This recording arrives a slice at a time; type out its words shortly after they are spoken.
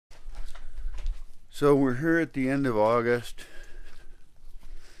So we're here at the end of August,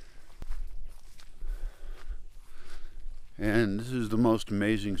 and this is the most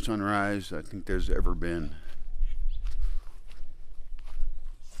amazing sunrise I think there's ever been.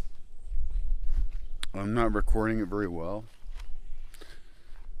 I'm not recording it very well.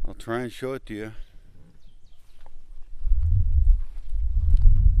 I'll try and show it to you.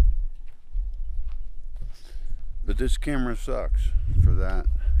 But this camera sucks for that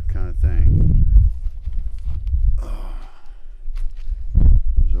kind of thing. Oh.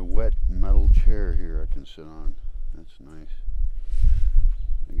 There's a wet metal chair here I can sit on. That's nice.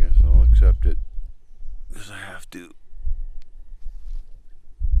 I guess I'll accept it because I have to.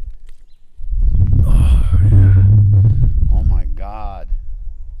 Oh, yeah. Oh my God.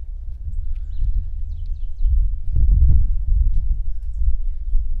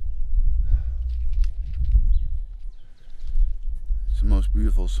 It's the most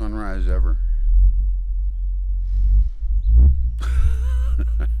beautiful sunrise ever.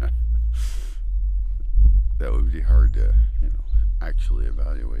 That would be hard to, actually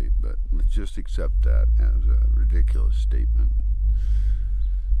evaluate, but let's just accept that as a ridiculous statement.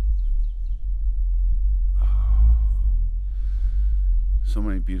 So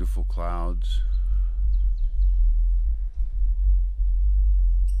many beautiful clouds.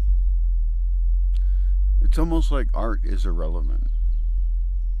 It's almost like art is irrelevant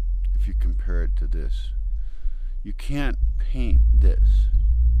if you compare it to this. You can't paint this.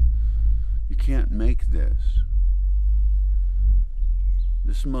 You can't make this.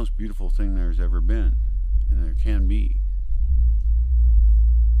 This is the most beautiful thing there's ever been, and there can be.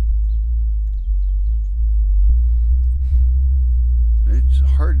 It's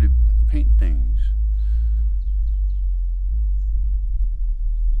hard to paint things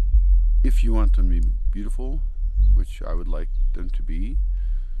if you want them to be beautiful, which I would like them to be,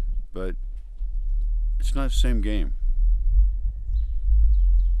 but it's not the same game.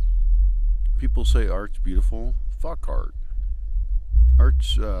 People say art's beautiful. Fuck art.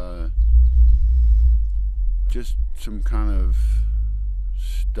 Art's just some kind of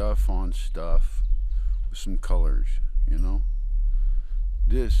stuff on stuff with some colors,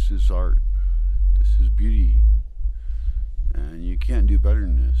 This is art. This is beauty. And you can't do better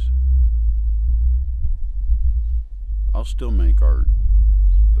than this. I'll still make art,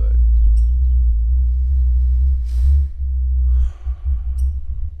 but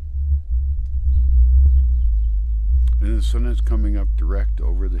and the sun is coming up direct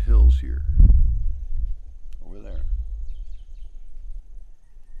over the hills here. Over there.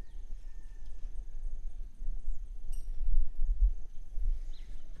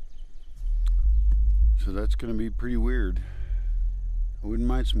 So that's going to be pretty weird. I wouldn't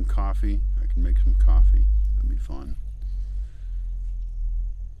mind some coffee. I can make some coffee. That'd be fun.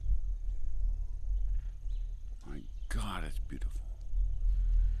 My God, it's beautiful.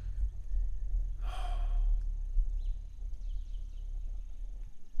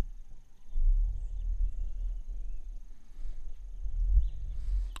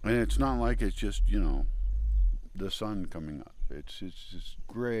 And it's not like it's just, the sun coming up. It's just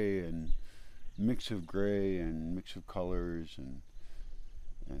gray and mix of gray and mix of colors and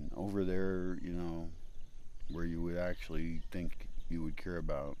over there, where you would actually think you would care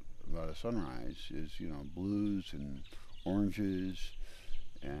about a sunrise is, blues and oranges,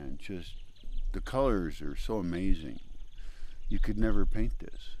 and just the colors are so amazing. You could never paint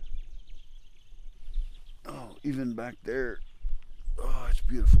this. Oh, even back there. Oh, it's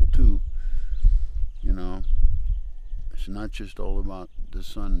beautiful too. It's not just all about the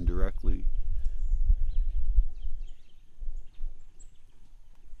sun directly.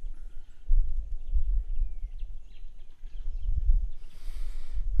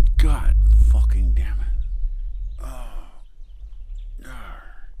 God fucking damn it. Oh.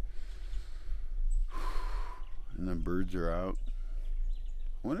 And the birds are out.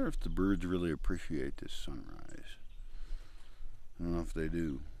 I wonder if the birds really appreciate this sunrise. I don't know if they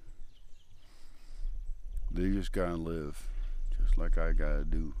do. They just gotta live, just like I gotta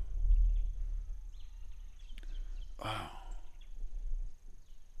do. Oh.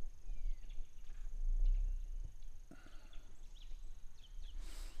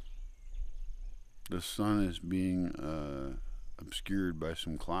 The sun is being obscured by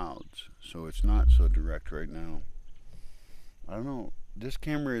some clouds, so it's not so direct right now. I don't know. This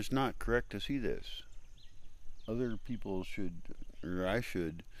camera is not correct to see this. Other people should, or I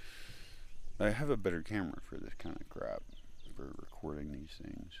should. I have a better camera for this kind of crap, for recording these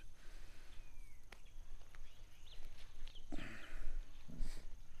things.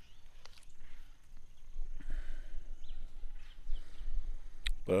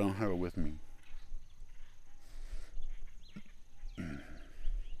 But I don't have it with me.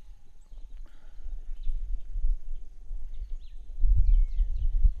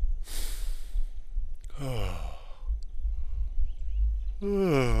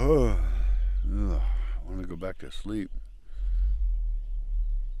 I want to go back to sleep.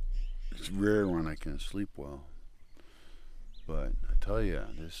 It's rare when I can sleep well. But I tell you,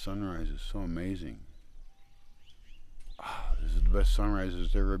 this sunrise is so amazing. This is the best sunrise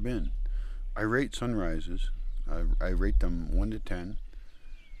there's ever been. I rate sunrises. I rate them 1 to 10,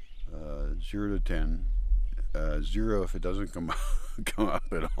 0 to 10, 0 if it doesn't come come up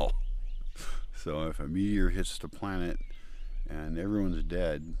at all. So if a meteor hits the planet and everyone's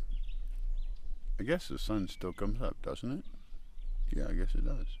dead, I guess the sun still comes up, doesn't it? Yeah, I guess it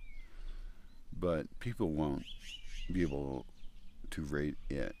does. But people won't be able to rate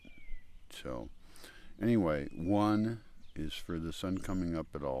it. So anyway, 1 is for the sun coming up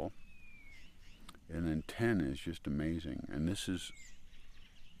at all, and then 10 is just amazing. And this is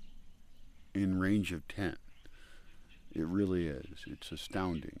in range of 10. It really is. It's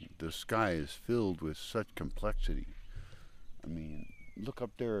astounding. The sky is filled with such complexity. I mean, look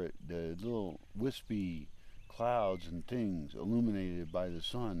up there at the little wispy clouds and things illuminated by the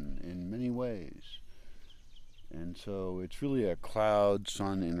sun in many ways. And so it's really a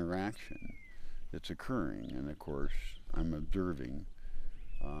cloud-sun interaction that's occurring. And of course, I'm observing.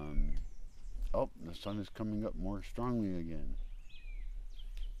 The sun is coming up more strongly again.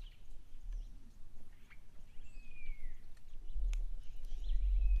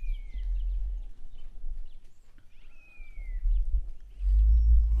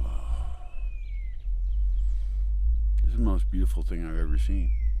 This is the most beautiful thing I've ever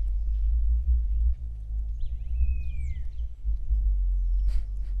seen.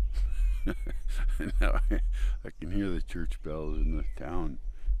 Now I can hear the church bells in the town.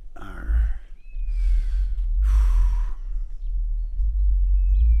 Arr.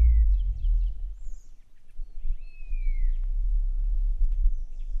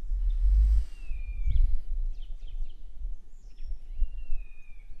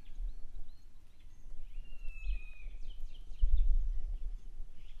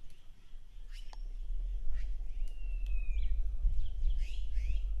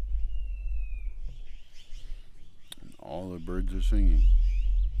 All the birds are singing.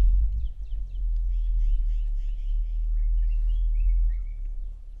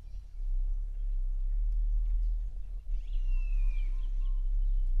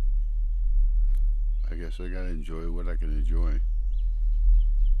 I guess I gotta enjoy what I can enjoy.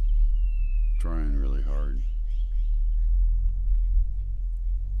 Try and